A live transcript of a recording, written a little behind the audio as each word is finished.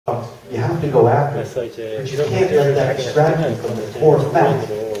You have to go after it. But you can't let that distract you from the core fact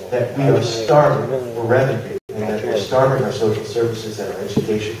that we are starving for revenue and that we're starving our social services and our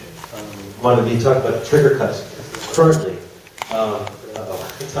education. Wanted to talk about trigger cuts. Currently,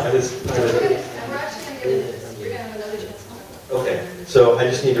 okay, so I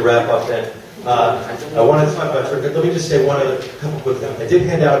just need to wrap up then. I wanted to talk about trigger. Let me just say one other couple quick things. I did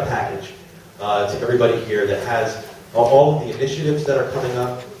hand out a package to everybody here that has all of the initiatives that are coming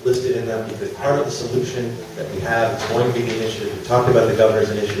up listed in them, because part of the solution that we have is going to be the initiative. We talked about the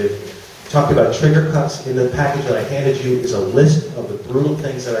governor's initiative. We talked about trigger cuts. In the package that I handed you is a list of the brutal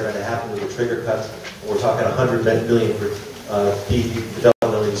things that are going to happen with the trigger cuts. We're talking $100 million for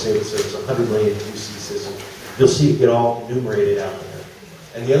developmental disabled service, $100 million UC system. You'll see it all enumerated out there.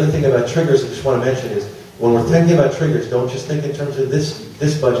 And the other thing about triggers I just want to mention is, when we're thinking about triggers, don't just think in terms of this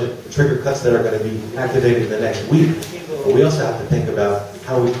budget, the trigger cuts that are going to be activated in the next week. But we also have to think about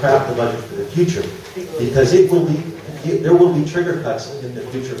how we craft the budget for the future, because there will be trigger cuts in the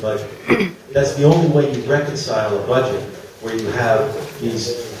future budget. That's the only way you reconcile a budget where you have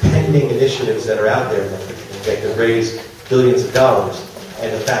these pending initiatives that are out there that could raise billions of dollars,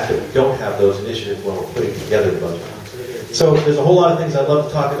 and the fact that we don't have those initiatives when we're putting together the budget. So there's a whole lot of things I'd love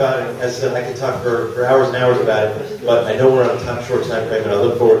to talk about, and as I said, I could talk for hours and hours about it, but I know we're on a short time frame, and I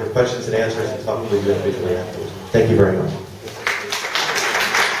look forward to questions and answers and talking with you individually afterwards. Thank you very much.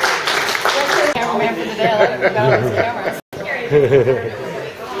 Cameraman for the day. I like the camera.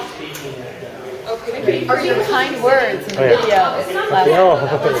 Are your kind words in the video last night?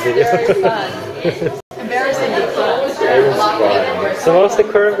 Very fun. Embarrassing but fun. So what was the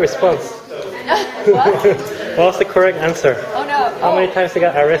correct response? What? What was the correct answer? Oh no. How many times they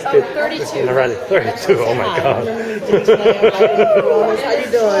got arrested? 32. Already. 32. Oh my God. How you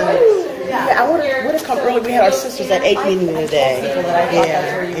doing? Yeah, I would have come early. We had our sisters at 8 meeting today.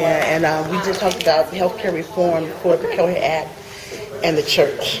 And we just talked about healthcare reform for the Kelly Act and the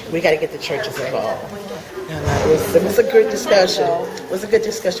church. We got to get the churches involved. And it was a good discussion. It was a good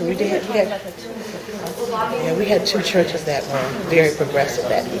discussion. We had two churches that were very progressive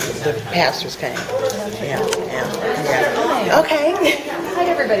that the pastors came. Yeah. Okay. Hi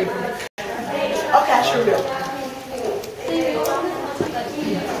everybody. Okay, I sure will.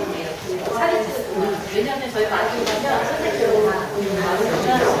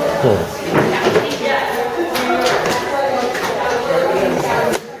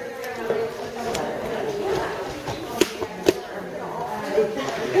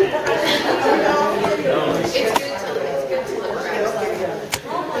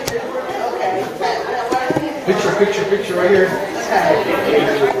 Picture right here.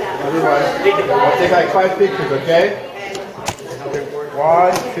 Everybody. I'll take like 5 pictures, okay?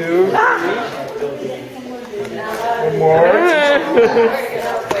 1, 2, 3. One more.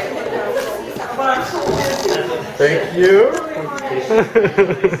 Thank you.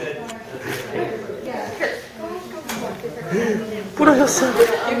 부러졌어.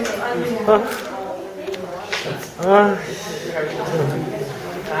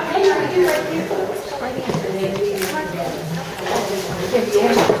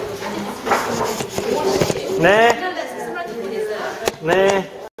 네.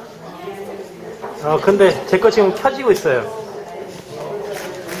 근데 제 거 지금 켜지고 있어요.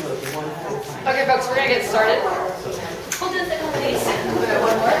 Okay, folks, we're gonna get started. Hold on a second, please.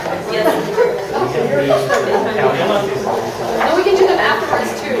 One more. Yes. And we can do them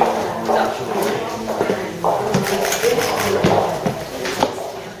afterwards too.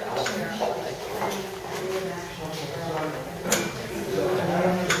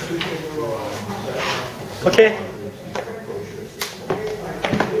 Okay.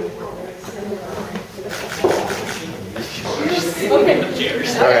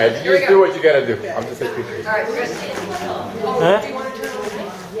 All right, just do what you gotta do. I'm just taking pictures. All right, we're good. Huh? Do you want to turn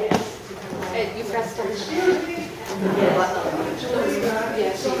it on? Hey, you press start.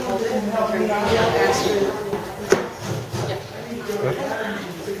 Yeah, so you hold it. Turn it on.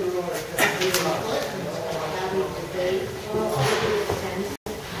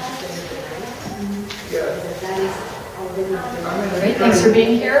 Great, thanks for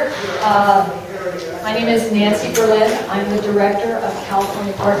being here. My name is Nancy Berlin. I'm the director of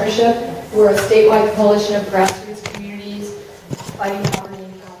California Partnership. We're a statewide coalition of grassroots communities fighting poverty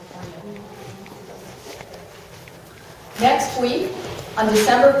in California. Next week, on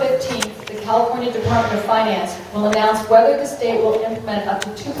December 15th, the California Department of Finance will announce whether the state will implement up to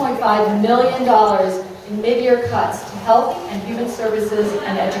 $2.5 million in mid-year cuts to health and human services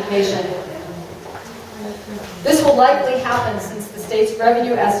and education. This will likely happen since the state's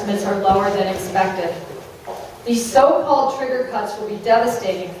revenue estimates are lower than expected. These so-called trigger cuts will be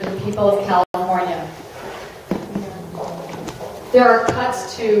devastating for the people of California. There are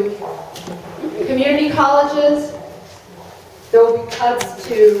cuts to community colleges. There will be cuts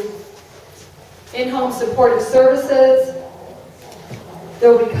to in-home supportive services.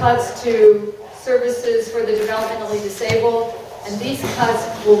 There will be cuts to services for the developmentally disabled. And these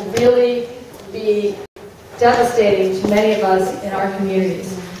cuts will really be devastating to many of us in our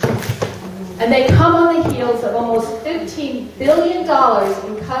communities. And they come on the heels of almost $15 billion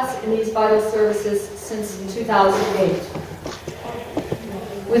in cuts in these vital services since 2008.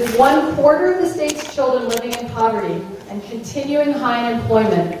 With 1/4 of the state's children living in poverty and continuing high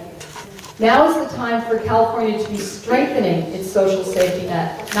unemployment, now is the time for California to be strengthening its social safety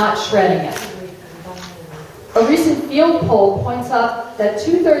net, not shredding it. A recent field poll points out that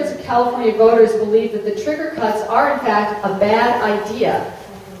 2/3 of California voters believe that the trigger cuts are in fact a bad idea.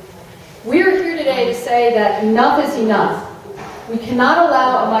 We are here today to say that enough is enough. We cannot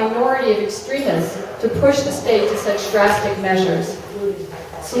allow a minority of extremists to push the state to such drastic measures.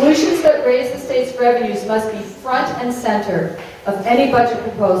 Solutions that raise the state's revenues must be front and center of any budget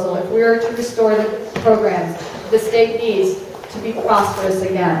proposal if we are to restore the programs the state needs to be prosperous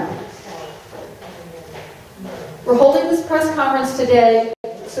again. We're holding this press conference today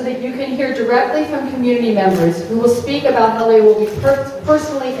so that you can hear directly from community members who will speak about how they will be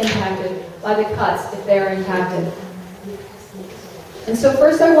personally impacted by the cuts if they are impacted. And so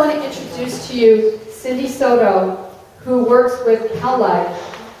first I want to introduce to you Cindy Soto, who works with CalLIFE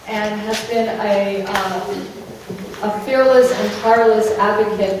and has been a fearless and tireless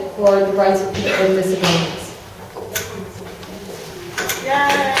advocate for the rights of people with disabilities.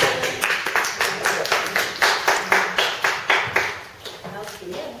 Yay!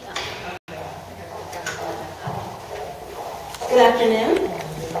 Good afternoon.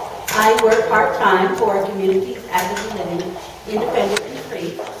 I work part-time for Communities Active Living, Independent and Free,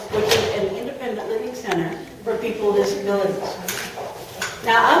 which is an independent living center for people with disabilities.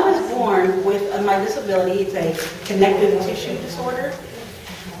 Now, I was born with my disability. It's a connective tissue disorder.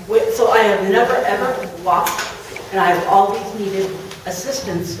 So I have never ever walked, and I've always needed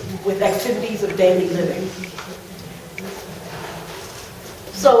assistance with activities of daily living.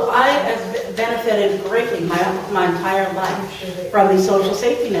 So I have benefited greatly my entire life from these social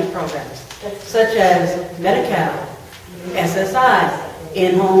safety net programs, such as Medi-Cal, SSI,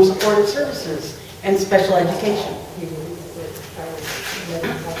 in-home supportive services, and special education.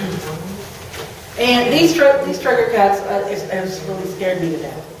 And these trigger cuts has really scared me to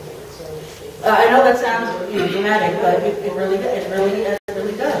death. I know that sounds dramatic, but it really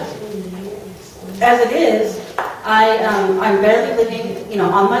does. As it is, I'm barely living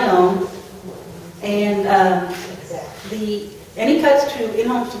on my own, and any cuts to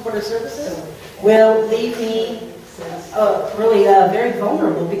in-home supportive services will leave me really very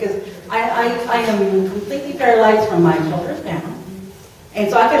vulnerable, because I am completely paralyzed from my shoulders down, and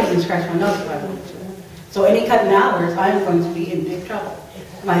so I can't even scratch my nose if I want to. So any cut in hours, I'm going to be in big trouble.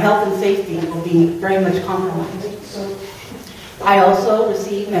 My health and safety will be very much compromised. I also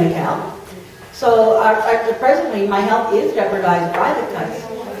receive Medi-Cal. So presently, my health is jeopardized by the cuts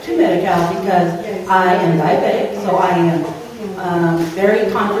to Medi-Cal because I am diabetic, so I am very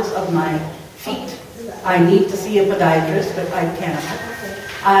conscious of my feet. I need to see a podiatrist, but I cannot.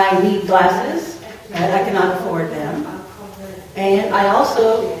 I need glasses, and I cannot afford them. And I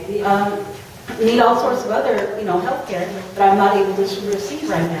also need all sorts of other, health care that I'm not able to receive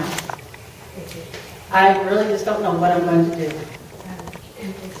right now. I really just don't know what I'm going to do.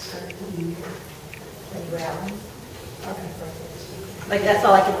 Like, that's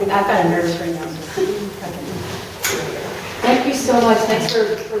all I can think. I'm kind of nervous right now. Thank you so much. Thanks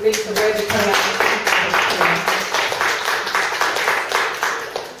for being so brave to come out.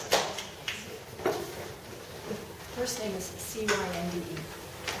 First name is C-Y-N-D-E.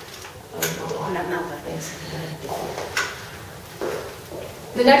 Not like this.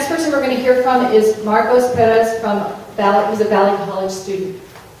 The next person we're going to hear from is Marcos Perez who's a Valley College student.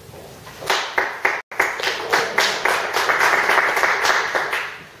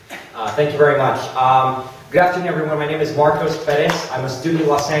 Thank you very much. Good afternoon, everyone. My name is Marcos Perez. I'm a student at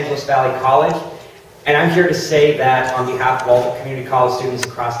Los Angeles Valley College, and I'm here to say that on behalf of all the community college students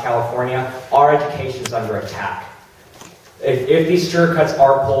across California, our education is under attack. If these trigger cuts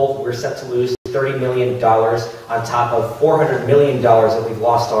are pulled, we're set to lose $30 million on top of $400 million that we've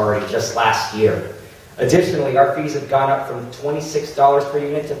lost already just last year. Additionally, our fees have gone up from $26 per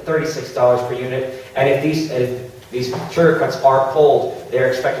unit to $36 per unit, and if these trigger cuts are pulled, they're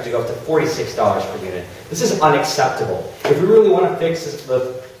expected to go up to $46 per unit. This is unacceptable. If we really want to fix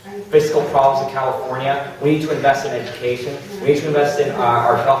the fiscal problems in California. We need to invest in education. We need to invest in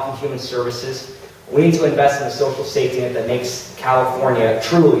our health and human services. We need to invest in a social safety net that makes California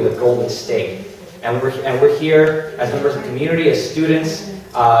truly the golden state. And we're here as members of the community, as students,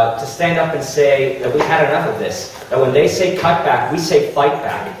 to stand up and say that we've had enough of this. That when they say cut back, we say fight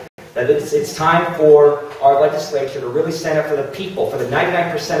back. That it's time for our legislature to really stand up for the people, for the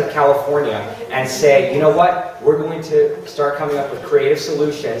 99% of California, and say, you know what, we're going to start coming up with creative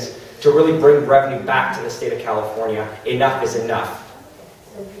solutions to really bring revenue back to the state of California. Enough is enough.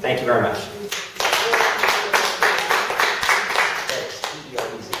 Thank you very much.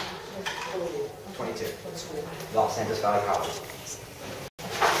 EEREZ 22, Los Angeles Valley College.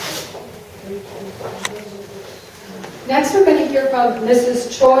 Next, we're going to hear from Mrs.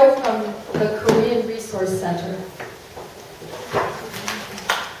 Choi from the Korean Resource Center.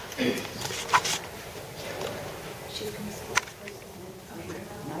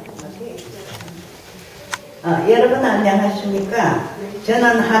 여러분 안녕하십니까?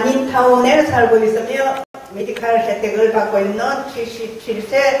 저는 한인타운에 살고 있으며 메디컬 혜택을 받고 있는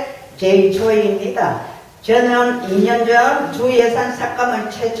 77세 제이초이입니다. 저는 2년 전 주예산 삭감을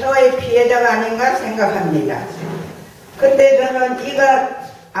최초의 피해자가 아닌가 생각합니다. 그때 저는 이가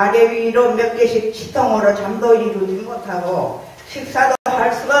아래 위로 몇 개씩 치통으로 잠도 이루지 못하고 식사도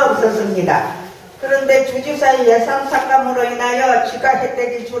할 수가 없었습니다. 그런데 주지사의 예산 삭감으로 인하여 치과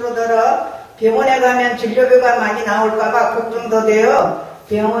혜택이 줄어들어 병원에 가면 진료비가 많이 나올까봐 걱정도 되어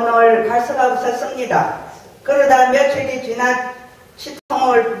병원을 갈 수가 없었습니다. 그러다 며칠이 지나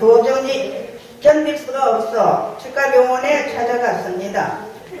치통을 도저히 견딜 수가 없어 치과병원에 찾아갔습니다.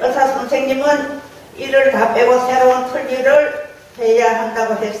 의사 선생님은 이를 다 빼고 새로운 털기를 해야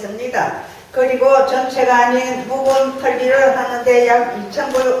한다고 했습니다. 그리고 전체가 아닌 부분 털기를 하는데 약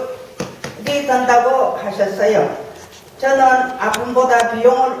 2,000불이 든다고 하셨어요. 저는 아픔보다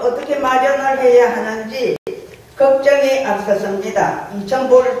비용을 어떻게 마련을 해야 하는지 걱정이 앞섰습니다.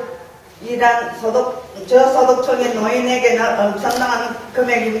 2,000불이란 저소득층의 노인에게는 엄청난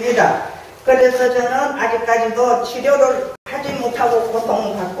금액입니다. 그래서 저는 아직까지도 치료를 하지 못하고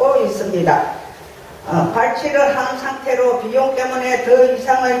고통받고 있습니다. 발치를 한 상태로 비용 때문에 더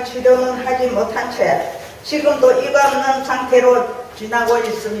이상의 치료는 하지 못한 채 지금도 이가 없는 상태로 지나고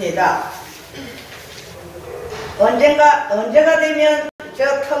있습니다. 언제가 되면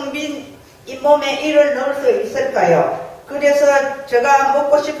저 텅 빈 잇몸에 이를 넣을 수 있을까요? 그래서 제가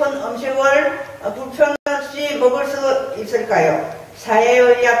먹고 싶은 음식을 불편 없이 먹을 수 있을까요?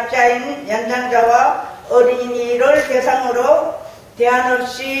 사회의학자인 연장자와 어린이를 대상으로 대안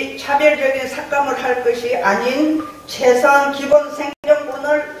없이 차별적인 삭감을 할 것이 아닌 최소한 기본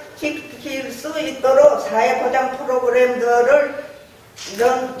생존권을 지킬 수 있도록 사회보장 프로그램들을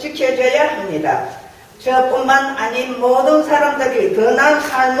지켜줘야 합니다. 저뿐만 아닌 모든 사람들이 더 나은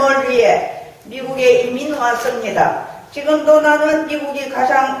삶을 위해 미국에 이민 왔습니다. 지금도 나는 미국이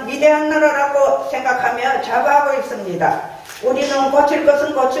가장 위대한 나라라고 생각하며 자부하고 있습니다. 우리는 고칠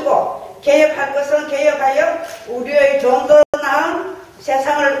것은 고치고 개혁할 것은 개혁하여 우리의 좀 더 나은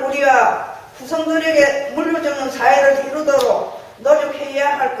세상을 우리와 후손들에게 물려주는 사회를 이루도록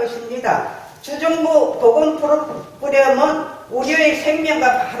노력해야 할 것입니다. 주정부 도금 프로그램은 우리의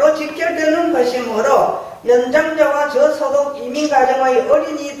생명과 바로 직결되는 것이므로 연장자와 저소득 이민가정의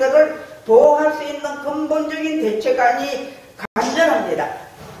어린이들을 보호할 수 있는 근본적인 대책안이 간절합니다.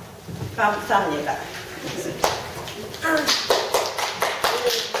 감사합니다.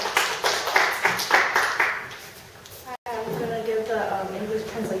 I'm going to give the English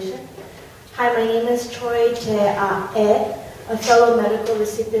translation. Hi, my name is Choi Jae-ah, a fellow medical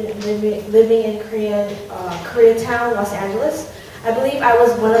recipient living in Koreatown, Los Angeles. I believe I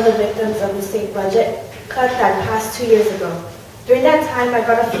was one of the victims of the state budget cut that passed 2 years ago. During that time, I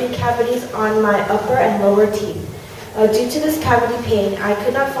got a few cavities on my upper and lower teeth. Due to this cavity pain, I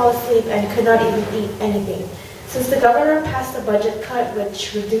could not fall asleep and could not even eat anything. Since the governor passed a budget cut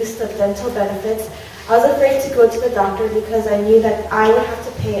which reduced the dental benefits, I was afraid to go to the doctor because I knew that I would have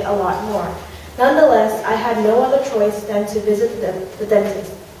to pay a lot more. Nonetheless, I had no other choice than to visit the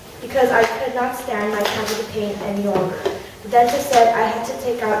dentist because I could not stand my cavity pain any longer. The dentist said I had to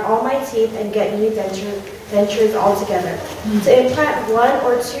take out all my teeth and get new dentures altogether. To implant 1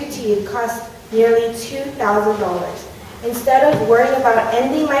 or 2 teeth cost nearly $2,000. Instead of worrying about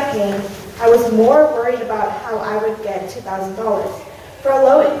ending my pain, I was more worried about how I would get $2,000. For a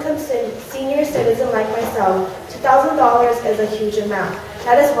low-income senior citizen like myself, $2,000 is a huge amount.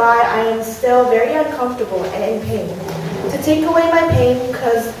 That is why I am still very uncomfortable and in pain. To take away my pain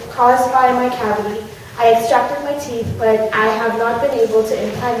caused by my cavity, I extracted my teeth, but I have not been able to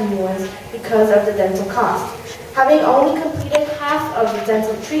implant new ones because of the dental cost. Having only completed half of the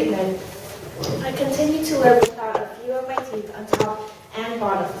dental treatment, I continue to live without a few of my teeth on top and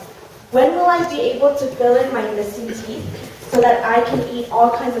bottom. When will I be able to fill in my missing teeth so that I can eat all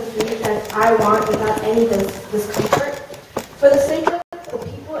kinds of food that I want without any discomfort? For the sake of the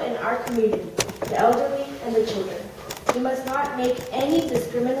people in our community, the elderly and the children, we must not make any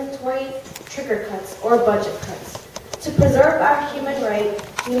discriminatory trigger cuts or budget cuts. To preserve our human rights,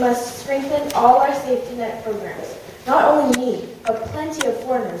 we must strengthen all our safety net programs. Not only me, but plenty of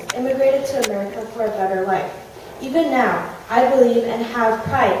foreigners immigrated to America for a better life. Even now, I believe and have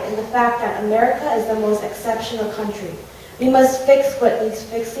pride in the fact that America is the most exceptional country. We must fix what needs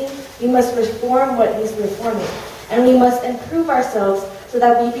fixing, we must reform what needs reforming, and we must improve ourselves so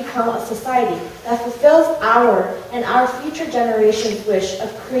that we become a society that fulfills our and our future generations' wish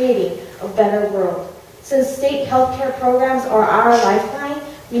of creating a better world. Since state healthcare programs are our lifeline,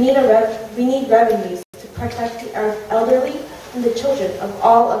 we need revenues to protect the elderly and the children of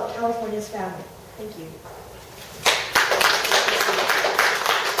all of California's families. Thank you.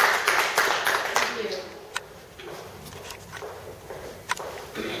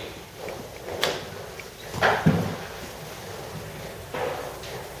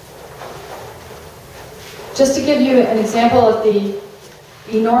 Just to give you an example of the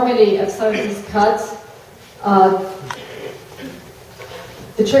enormity of some of these cuts,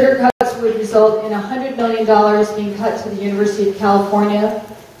 the trigger cuts would result in $100 million being cut to the University of California,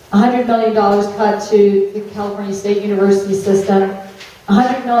 $100 million cut to the California State University system,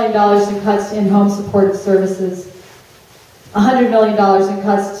 $100 million in cuts to in-home supportive services, $100 million in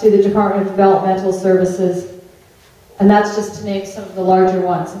cuts to the Department of Developmental Services, and that's just to name some of the larger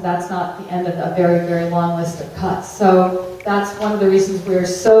ones, and that's not the end of a very, very long list of cuts. So that's one of the reasons we are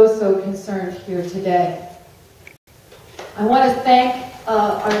so concerned here today. I want to thank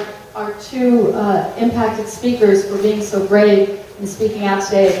our two impacted speakers for being so brave in speaking out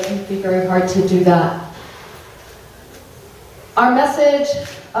today. It can be very hard to do that. Our message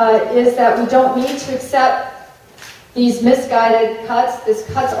is that we don't need to accept these misguided cuts, this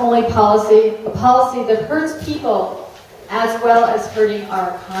cuts-only policy, a policy that hurts people as well as hurting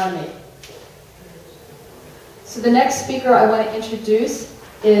our economy. So the next speaker I want to introduce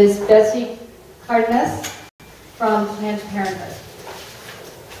is Betsy Cardenas from Planned Parenthood.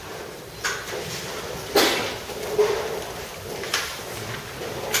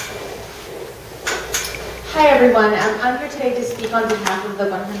 Hi everyone, I'm here today to speak on behalf of the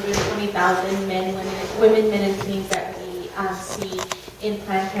 120,000 women, men, and teens that we see in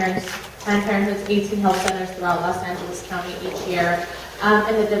Planned Parenthood's 18 health centers throughout Los Angeles County each year,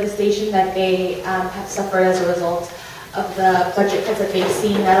 and the devastation that they have suffered as a result of the budget cuts that they've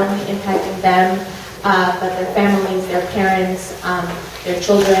seen, not only impacting them, but their families, their parents, their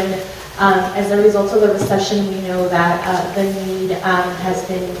children. As a result of the recession, we know that the need has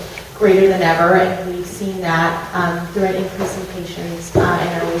been greater than ever, and we've seen that through an increase in patients in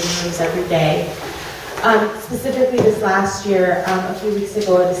our waiting rooms every day. Specifically this last year, a few weeks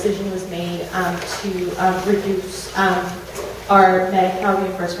ago, a decision was made to reduce our Medi-Cal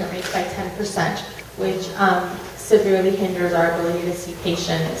reimbursement rates by 10%, which severely hinders our ability to see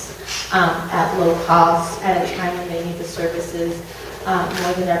patients at low cost at a time when they need the services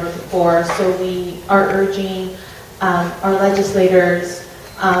more than ever before. So we are urging our legislators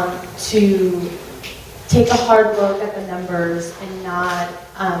to take a hard look at the numbers and not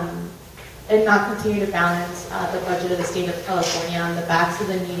continue to balance the budget of the state of California on the backs of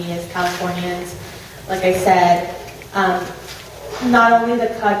the neediest Californians. Like I said, not only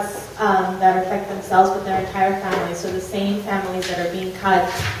the cuts that affect themselves, but their entire families. So the same families that are being cut,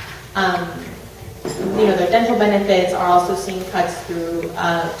 their dental benefits are also seeing cuts through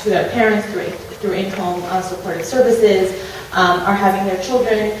to their parents through in-home supportive services, are having their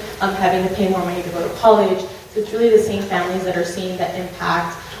children having to pay more money to go to college. So it's really the same families that are seeing that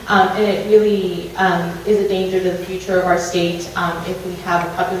impact. And it really is a danger to the future of our state if we have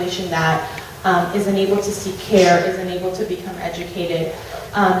a population that isn't able to seek care, isn't able to become educated.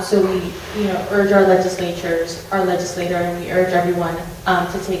 So we urge our legislator, and we urge everyone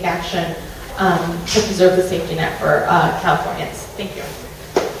to take action to preserve the safety net for Californians. Thank you.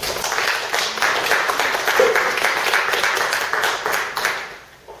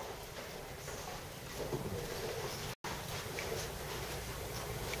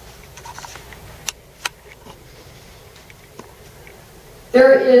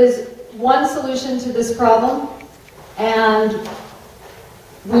 There is one solution to this problem, and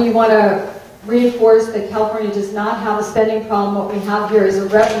we want to reinforce that California does not have a spending problem. What we have here is a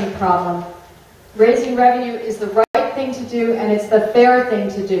revenue problem. Raising revenue is the right thing to do, and it's the fair thing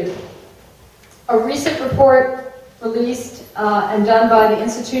to do. A recent report released and done by the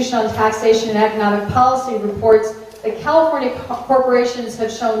Institution on Taxation and Economic Policy reports that California corporations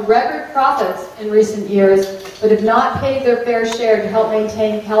have shown record profits in recent years, but have not paid their fair share to help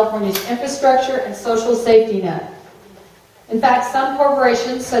maintain California's infrastructure and social safety net. In fact, some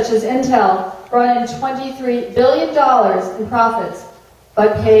corporations, such as Intel, brought in $23 billion in profits,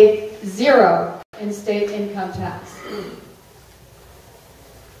 but paid zero in state income tax.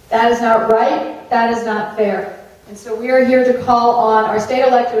 That is not right, that is not fair. And so we are here to call on our state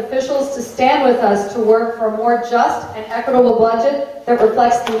elected officials to stand with us to work for a more just and equitable budget that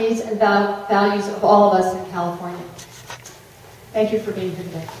reflects the needs and values of all of us in California. Thank you for being here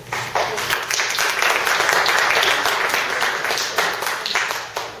today.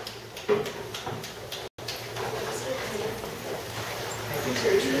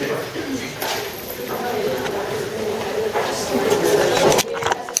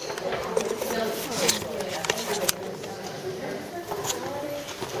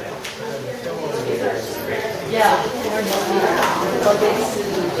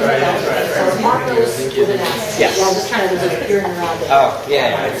 Oh,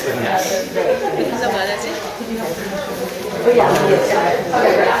 yeah, it's a mess.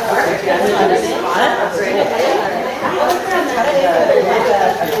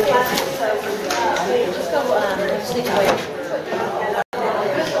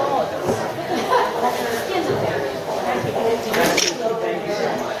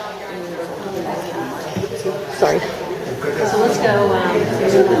 Sorry. So let's go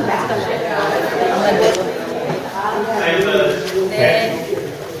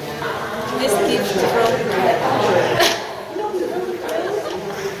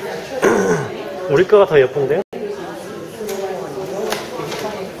우리 거가 더 예쁜데요?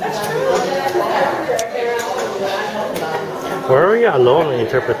 Where are you alone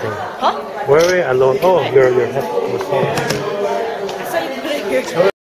interpreting? Huh? Where are you alone? Oh, you're